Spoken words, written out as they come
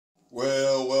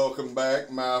welcome back,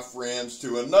 my friends,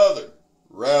 to another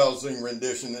rousing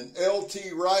rendition. An LT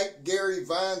Wright, Gary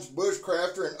Vines,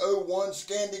 Bushcrafter, and 01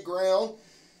 Scandi Ground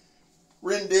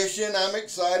rendition. I'm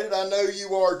excited. I know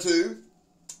you are too.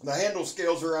 The handle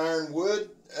scales are ironwood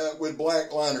with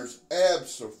black liners.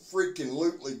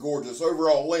 Abso-freaking-lutely gorgeous.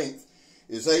 Overall length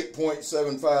is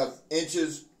 8.75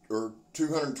 inches or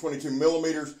 222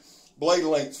 millimeters. Blade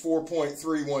length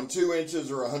 4.312 inches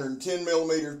or 110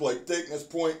 millimeters. Blade thickness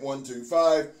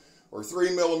 0.125 or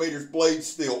 3 millimeters. Blade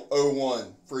steel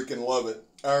 01. Freaking love it.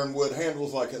 Ironwood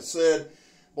handles, like I said.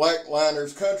 Black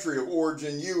liners. Country of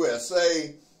origin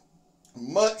USA.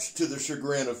 Much to the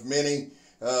chagrin of many,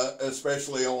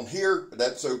 especially on here.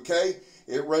 That's okay.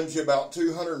 It runs you about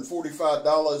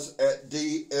 $245 at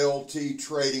DLT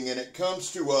Trading, and it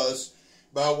comes to us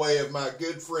by way of my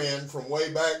good friend from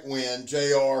way back when,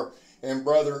 JR. And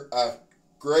brother, I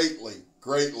greatly,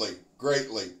 greatly,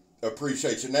 greatly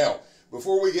appreciate you. Now,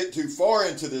 before we get too far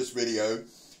into this video,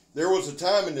 there was a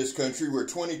time in this country where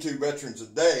 22 veterans a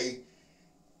day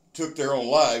took their own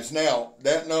lives. Now,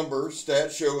 that number,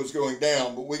 stats show, is going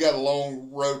down, but we got a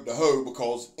long road to hoe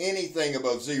because anything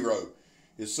above zero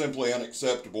is simply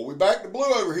unacceptable. We back the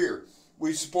blue over here.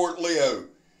 We support Leo.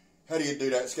 How do you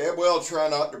do that, Scab? Well, try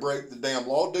not to break the damn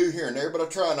law. Do here and there, but I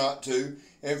try not to.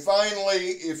 And finally,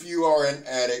 if you are an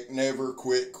addict, never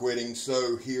quit quitting.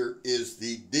 So here is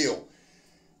the deal.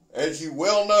 As you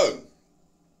well know,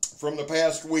 from the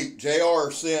past week,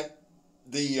 JR sent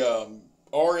the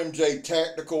RMJ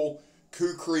Tactical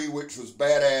Kukri, which was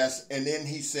badass, and then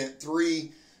he sent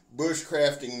 3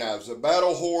 bushcrafting knives. A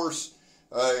Battle Horse,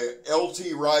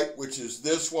 LT Wright, which is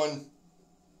this one,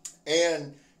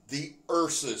 and the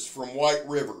Ursus from White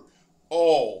River.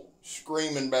 All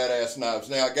screaming badass knives.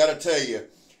 Now, I got to tell you,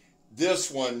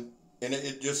 this one, and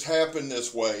it just happened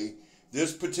this way,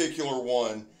 this particular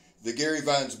one, the Gary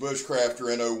Vines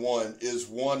Bushcrafter in 01, is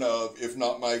one of, if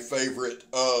not my favorite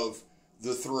of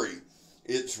the 3.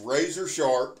 It's razor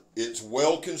sharp. It's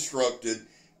well constructed.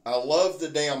 I love the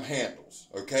damn handles,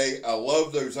 okay? I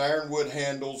love those ironwood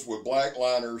handles with black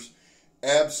liners.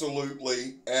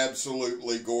 Absolutely,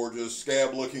 absolutely gorgeous.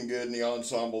 Scab looking good in the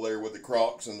ensemble there with the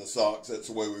Crocs and the socks. That's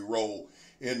the way we roll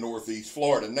in Northeast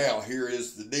Florida. Now, here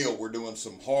is the deal. We're doing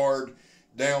some hard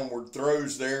downward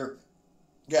throws there.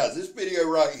 Guys, this video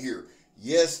right here,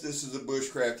 yes, this is a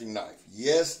bushcrafting knife.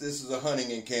 Yes, this is a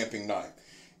hunting and camping knife.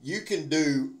 You can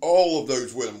do all of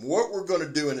those with them. What we're going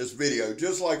to do in this video,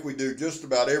 just like we do just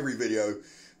about every video,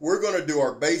 we're going to do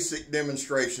our basic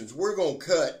demonstrations. We're going to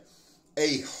cut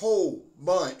a whole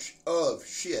bunch of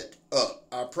shit up.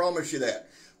 I promise you that.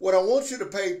 What I want you to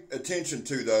pay attention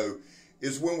to, though,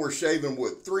 is when we're shaving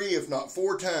wood. 3, if not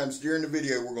 4 times during the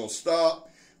video, we're going to stop.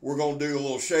 We're going to do a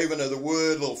little shaving of the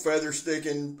wood, a little feather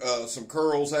sticking, some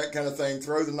curls, that kind of thing.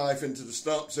 Throw the knife into the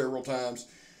stump several times.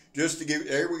 Just to give,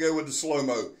 there we go with the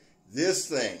slow-mo. This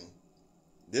thing,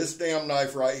 this damn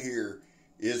knife right here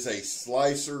is a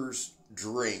slicer's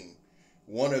dream.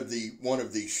 One of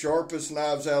the sharpest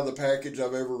knives out of the package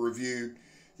I've ever reviewed.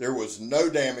 There was no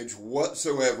damage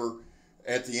whatsoever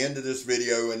at the end of this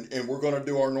video, and we're going to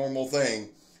do our normal thing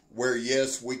where,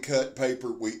 yes, we cut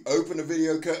paper. We open the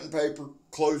video cutting paper,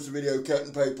 close the video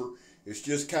cutting paper. It's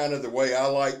just kind of the way I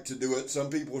like to do it. Some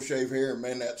people shave hair, and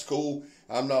man, that's cool.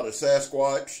 I'm not a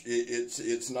Sasquatch.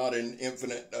 It's not an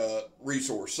infinite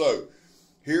resource. So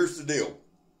here's the deal.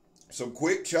 Some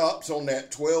quick chops on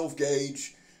that 12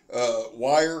 gauge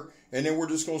wire, and then we're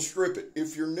just going to strip it.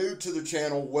 If you're new to the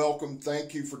channel, welcome.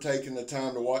 Thank you for taking the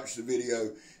time to watch the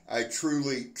video. I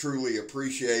truly, truly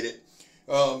appreciate it.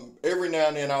 Every now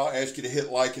and then I'll ask you to hit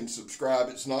like and subscribe.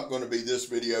 It's not going to be this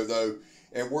video, though,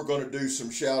 and we're going to do some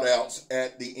shout outs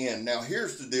at the end. Now,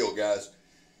 here's the deal, guys.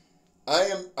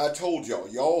 I told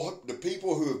y'all, the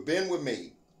people who have been with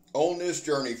me on this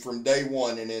journey from day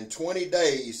one, and in 20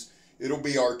 days, it'll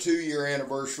be our 2-year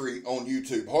anniversary on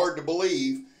YouTube. Hard to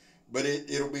believe, but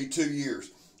it'll be 2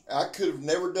 years. I could have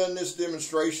never done this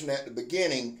demonstration at the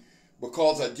beginning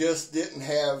because I just didn't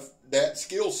have that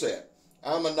skill set.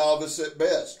 I'm a novice at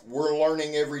best. We're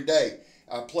learning every day.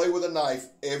 I play with a knife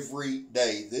every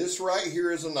day. This right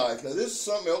here is a knife. Now, this is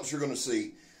something else you're going to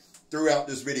see throughout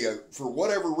this video. For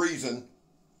whatever reason,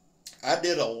 I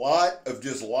did a lot of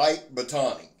just light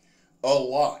batoning. A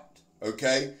lot,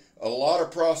 okay? A lot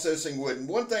of processing wood. And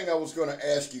one thing I was going to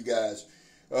ask you guys,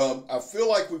 I feel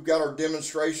like we've got our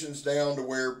demonstrations down to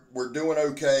where we're doing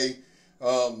okay.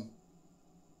 I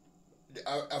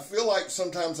feel like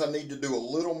sometimes I need to do a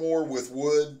little more with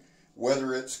wood,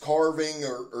 whether it's carving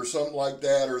or something like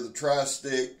that, or the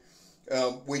tri-stick.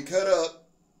 We cut up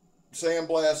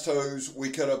sandblast hose, we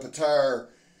cut up a tire,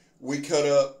 we cut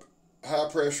up high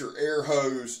pressure air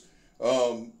hose,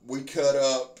 We cut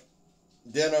up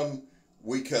denim.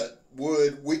 We cut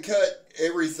wood. We cut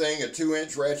everything, a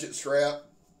 2-inch ratchet strap.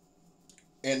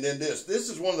 And then this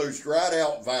is one of those dried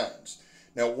out vines.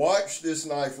 Now watch this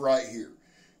knife right here.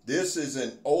 This is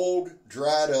an old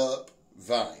dried up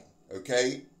vine,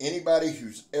 okay? Anybody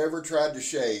who's ever tried to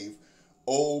shave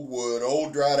old wood,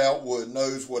 old dried out wood,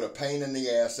 knows what a pain in the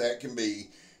ass that can be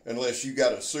unless you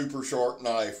got a super sharp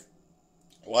knife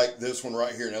like this one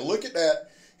right here. Now look at that.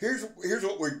 Here's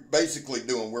what we're basically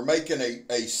doing. We're making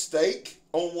a stake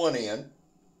on one end,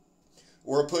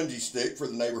 or a punji stick for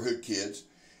the neighborhood kids,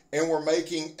 and we're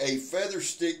making a feather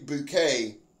stick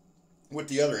bouquet with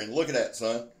the other end. Look at that,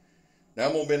 son. Now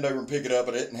I'm going to bend over and pick it up.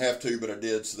 I didn't have to, but I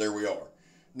did, so there we are.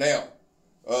 Now,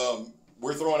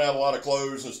 we're throwing out a lot of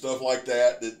clothes and stuff like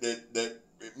that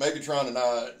Megatron and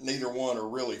I, neither one are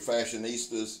really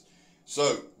fashionistas.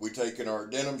 So, we're taking our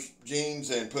denim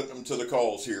jeans and putting them to the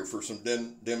calls here for some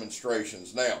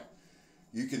demonstrations. Now,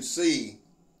 you can see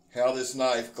how this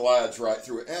knife glides right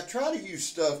through it. And I try to use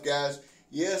stuff, guys.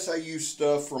 Yes, I use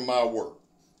stuff from my work.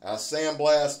 I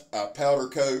sandblast, I powder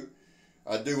coat,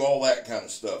 I do all that kind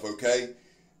of stuff, okay?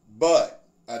 But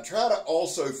I try to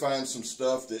also find some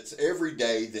stuff that's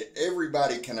everyday, that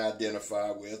everybody can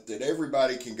identify with, that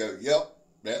everybody can go, yep,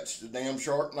 that's the damn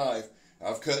sharp knife.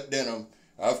 I've cut denim.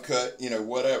 I've cut,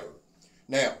 whatever.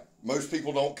 Now, most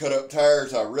people don't cut up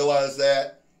tires. I realize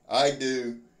that. I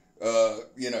do,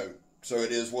 so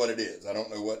it is what it is. I don't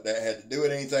know what that had to do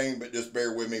with anything, but just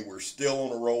bear with me. We're still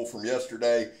on a roll from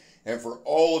yesterday. And for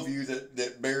all of you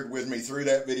that bared with me through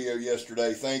that video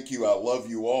yesterday, thank you. I love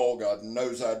you all. God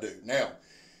knows I do. Now,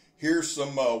 here's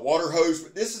some water hose.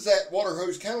 But this is that water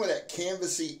hose kind of with that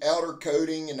canvasy outer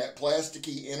coating and that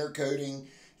plasticky inner coating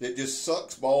that just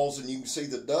sucks balls. And you can see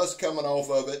the dust coming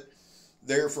off of it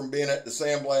there from being at the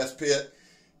sandblast pit.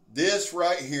 This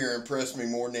right here impressed me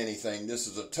more than anything. This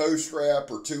is a toe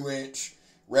strap or 2-inch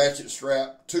ratchet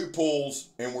strap, 2 pulls,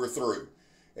 and we're through.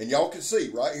 And y'all can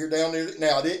see right here down there.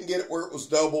 Now, I didn't get it where it was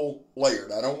double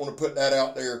layered. I don't want to put that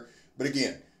out there. But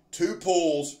again, 2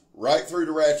 pulls right through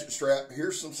the ratchet strap.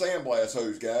 Here's some sandblast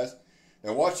hose, guys.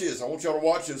 Now, watch this. I want y'all to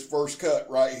watch this first cut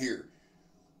right here.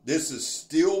 This is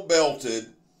steel belted,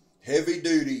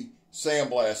 heavy-duty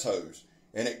sandblast hose.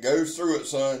 And it goes through it,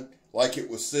 son, like it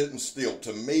was sitting still.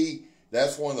 To me,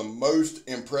 that's one of the most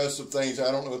impressive things.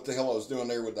 I don't know what the hell I was doing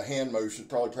there with the hand motion,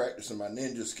 probably practicing my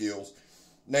ninja skills.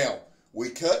 Now, we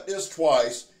cut this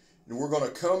twice, and we're going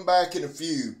to come back in a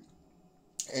few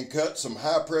and cut some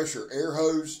high-pressure air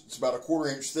hose. It's about a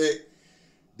 1/4 inch thick.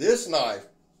 This knife,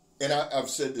 and I've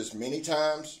said this many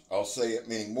times, I'll say it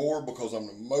many more because I'm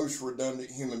the most redundant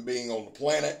human being on the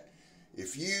planet.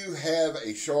 If you have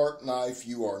a sharp knife,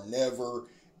 you are never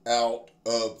out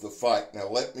of the fight. Now,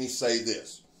 let me say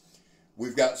this.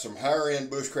 We've got some higher-end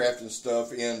bushcrafting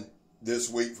stuff in this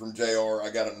week from JR. I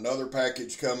got another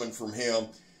package coming from him.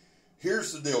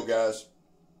 Here's the deal, guys.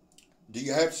 Do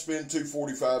you have to spend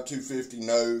 $245, $250?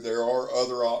 No, there are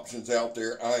other options out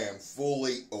there. I am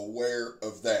fully aware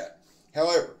of that.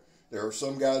 However, there are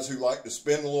some guys who like to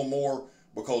spend a little more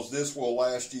because this will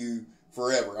last you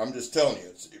forever. I'm just telling you,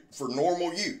 it's for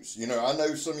normal use. I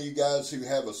know some of you guys who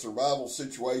have a survival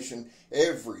situation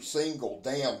every single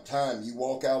damn time you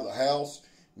walk out of the house,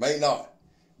 may not.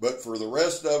 But for the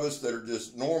rest of us that are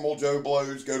just normal Joe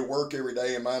Blows, go to work every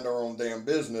day and mind our own damn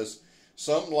business,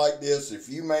 something like this, if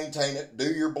you maintain it, do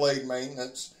your blade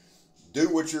maintenance, do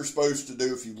what you're supposed to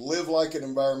do. If you live like an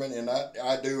environment, and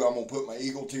I do, I'm going to put my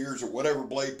Eagle Tears or whatever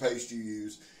blade paste you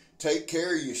use. Take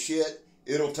care of your shit.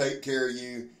 It'll take care of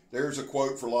you. There's a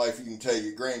quote for life you can tell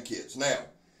your grandkids. Now,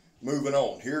 moving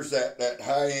on. Here's that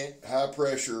high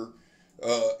pressure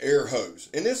air hose.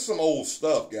 And this is some old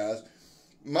stuff, guys.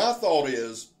 My thought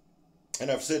is,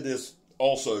 and I've said this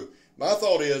also, my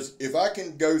thought is if I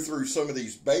can go through some of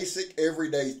these basic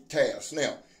everyday tasks.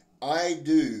 Now, I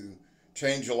do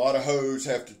change a lot of hose,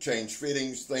 have to change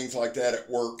fittings, things like that at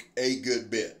work a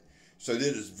good bit. So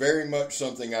this is very much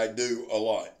something I do a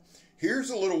lot.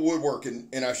 Here's a little woodworking,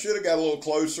 and I should have got a little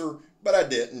closer, but I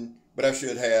didn't. But I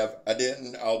should have. I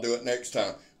didn't. I'll do it next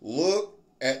time. Look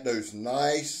at those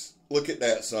nice, look at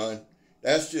that, son.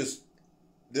 That's just,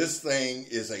 this thing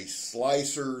is a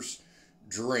slicer's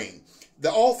dream.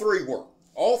 All three work.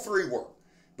 All three work.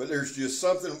 But there's just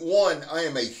something. One, I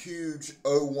am a huge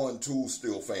 01 tool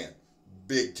steel fan.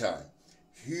 Big time.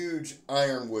 Huge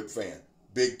ironwood fan.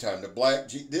 Big time. The black,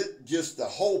 just the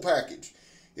whole package.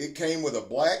 It came with a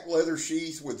black leather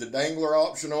sheath with the dangler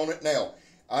option on it. Now,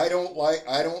 I don't like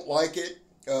it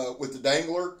with the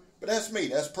dangler, but that's me.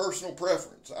 That's personal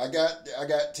preference. I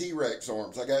got T-Rex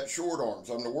arms. I got short arms.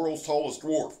 I'm the world's tallest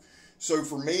dwarf. So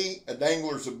for me, a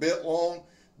dangler's a bit long,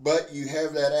 but you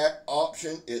have that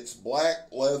option. It's black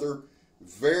leather,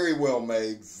 very well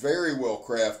made, very well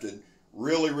crafted.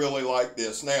 Really, really like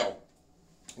this. Now,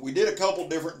 we did a couple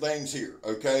different things here,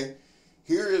 okay?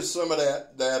 Here is some of hell,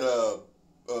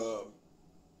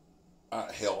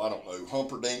 I don't know,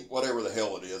 humperdink, whatever the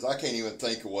hell it is. I can't even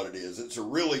think of what it is. It's a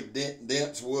really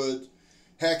dense wood,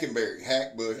 hackberry,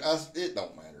 hackbush. It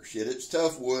don't matter, shit. It's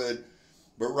tough wood.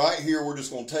 But right here, we're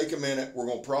just going to take a minute. We're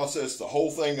going to process the whole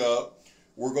thing up.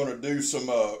 We're going to do some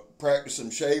practice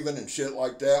some shaving and shit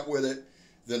like that with it.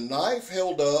 The knife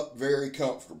held up very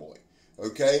comfortably,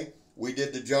 okay? We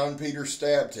did the John Peter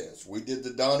stab test. We did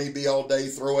the Donnie B All-day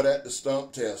throw it at the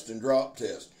stump test and drop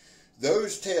test.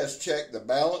 Those tests check the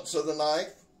balance of the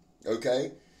knife,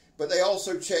 okay? But they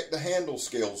also check the handle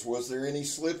scales. Was there any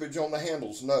slippage on the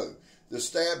handles? No. The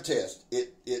stab test,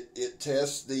 it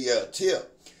tests the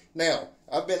tip. Now,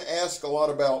 I've been asked a lot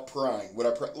about prying.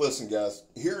 Listen, guys,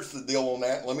 here's the deal on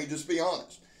that. Let me just be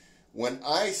honest. When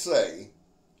I say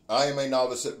I am a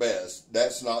novice at best,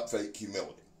 that's not fake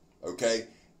humility, okay?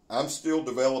 I'm still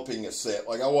developing a set.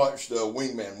 Like I watched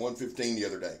WINGMAN 115 the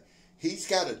other day. He's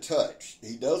got a touch.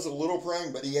 He does a little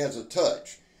prying, but he has a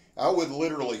touch. I would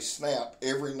literally snap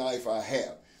every knife I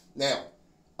have. Now,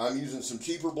 I'm using some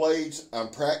cheaper blades. I'm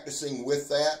practicing with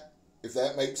that, if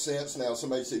that makes sense. Now,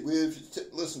 somebody said, well,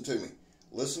 listen to me.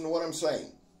 Listen to what I'm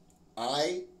saying.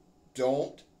 I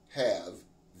don't have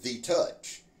the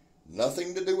touch.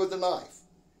 Nothing to do with the knife.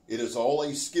 It is all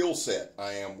a skill set.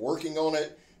 I am working on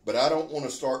it, but I don't want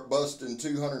to start busting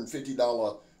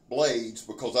 $250 blades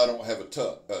because I don't have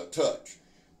a touch.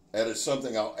 That is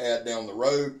something I'll add down the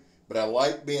road, but I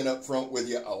like being up front with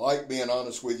you. I like being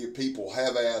honest with you. People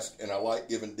have asked, and I like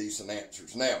giving decent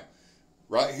answers. Now,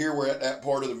 right here, we're at that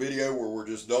part of the video where we're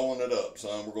just doling it up,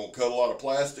 son. We're going to cut a lot of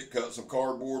plastic, cut some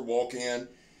cardboard, walk in,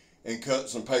 and cut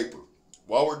some paper.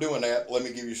 While we're doing that, let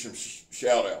me give you some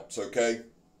shout-outs, okay?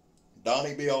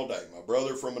 Donnie B All-day, my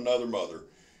brother from another mother,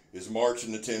 is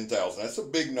marching to 10,000. That's a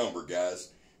big number,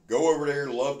 guys. Go over there,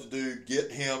 love the dude,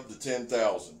 get him to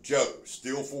 10,000. Joe,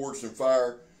 Steel Forged and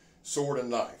Fire, Sword and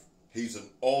Knife. He's an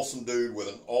awesome dude with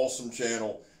an awesome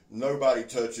channel. Nobody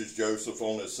touches Joseph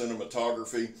on his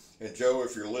cinematography. And Joe,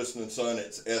 if you're listening, son,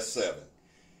 it's S7.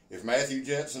 If Matthew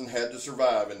Jensen had to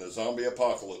survive in the zombie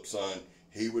apocalypse, son,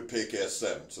 he would pick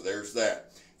S7. So there's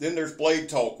that. Then there's Blade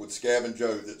Talk with Scab and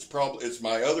Joe. It's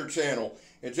my other channel.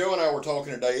 And Joe and I were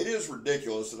talking today. It is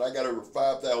ridiculous that I got over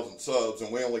 5,000 subs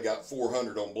and we only got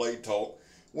 400 on Blade Talk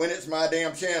when it's my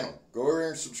damn channel. Go over there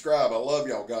and subscribe. I love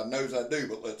y'all. God knows I do,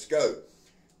 but let's go.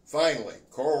 Finally,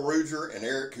 Karl Ruedger and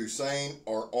Husyan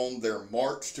are on their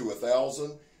march to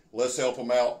 1,000. Let's help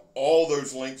them out. All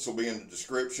those links will be in the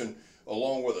description,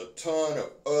 along with a ton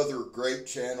of other great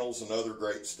channels and other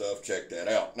great stuff. Check that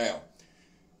out. Now,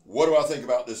 what do I think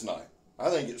about this knife? I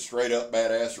think it's straight up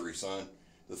badassery, son.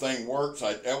 The thing works.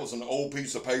 That was an old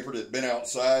piece of paper that had been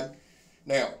outside.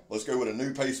 Now, let's go with a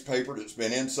new piece of paper that's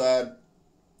been inside.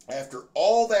 After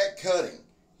all that cutting,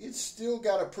 it's still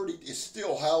got it's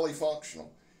still highly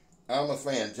functional. I'm a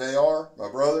fan. JR, my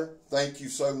brother, thank you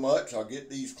so much. I'll get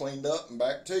these cleaned up and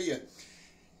back to you.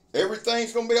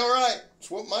 Everything's going to be all right. That's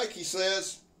what Mikey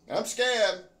says. I'm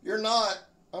Scab. You're not.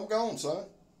 I'm gone, son.